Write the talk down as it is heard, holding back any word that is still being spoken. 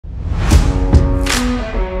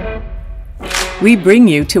We bring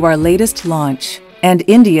you to our latest launch and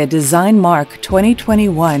India Design Mark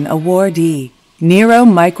 2021 awardee, Nero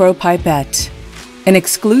Micropipette. An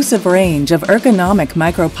exclusive range of ergonomic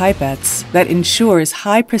micropipettes that ensures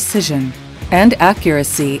high precision and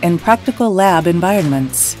accuracy in practical lab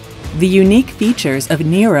environments. The unique features of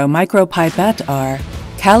Nero Micropipette are: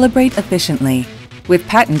 calibrate efficiently with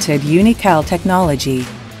patented Unical technology.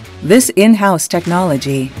 This in-house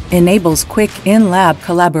technology enables quick in-lab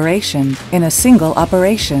collaboration in a single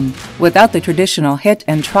operation without the traditional hit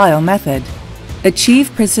and trial method.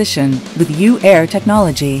 Achieve precision with U-Air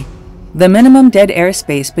technology. The minimum dead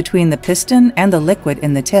airspace between the piston and the liquid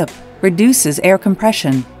in the tip reduces air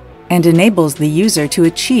compression and enables the user to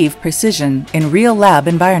achieve precision in real lab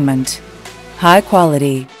environment. High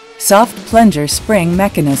quality, soft plunger spring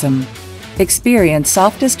mechanism. Experience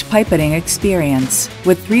softest pipetting experience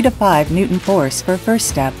with 3 to 5 Newton force for first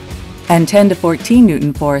step and 10 to 14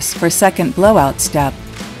 Newton force for second blowout step.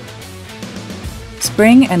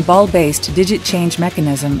 Spring and ball-based digit change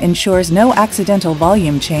mechanism ensures no accidental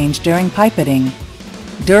volume change during pipetting.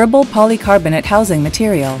 Durable polycarbonate housing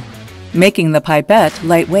material, making the pipette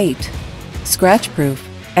lightweight, scratch-proof,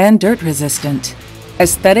 and dirt-resistant.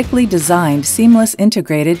 Aesthetically designed seamless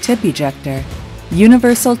integrated tip ejector.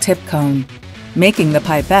 Universal tip cone, making the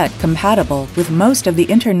pipette compatible with most of the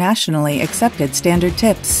internationally accepted standard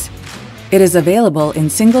tips. It is available in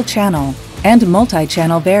single-channel and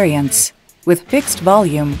multi-channel variants, with fixed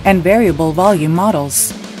volume and variable volume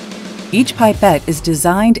models. Each pipette is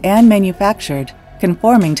designed and manufactured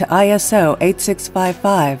conforming to ISO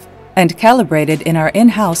 8655 and calibrated in our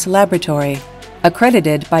in-house laboratory,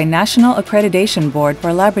 accredited by National Accreditation Board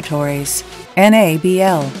for Laboratories,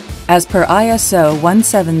 NABL, as per ISO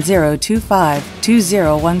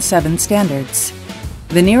 17025-2017 standards.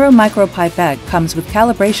 The Nero Micropipette comes with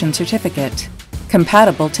calibration certificate,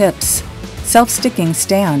 compatible tips, self-sticking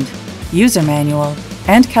stand, user manual,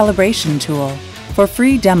 and calibration tool. For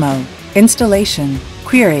free demo, installation,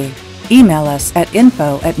 query, email us at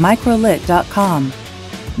info@microlit.com.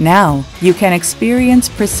 Now you can experience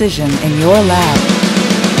precision in your lab.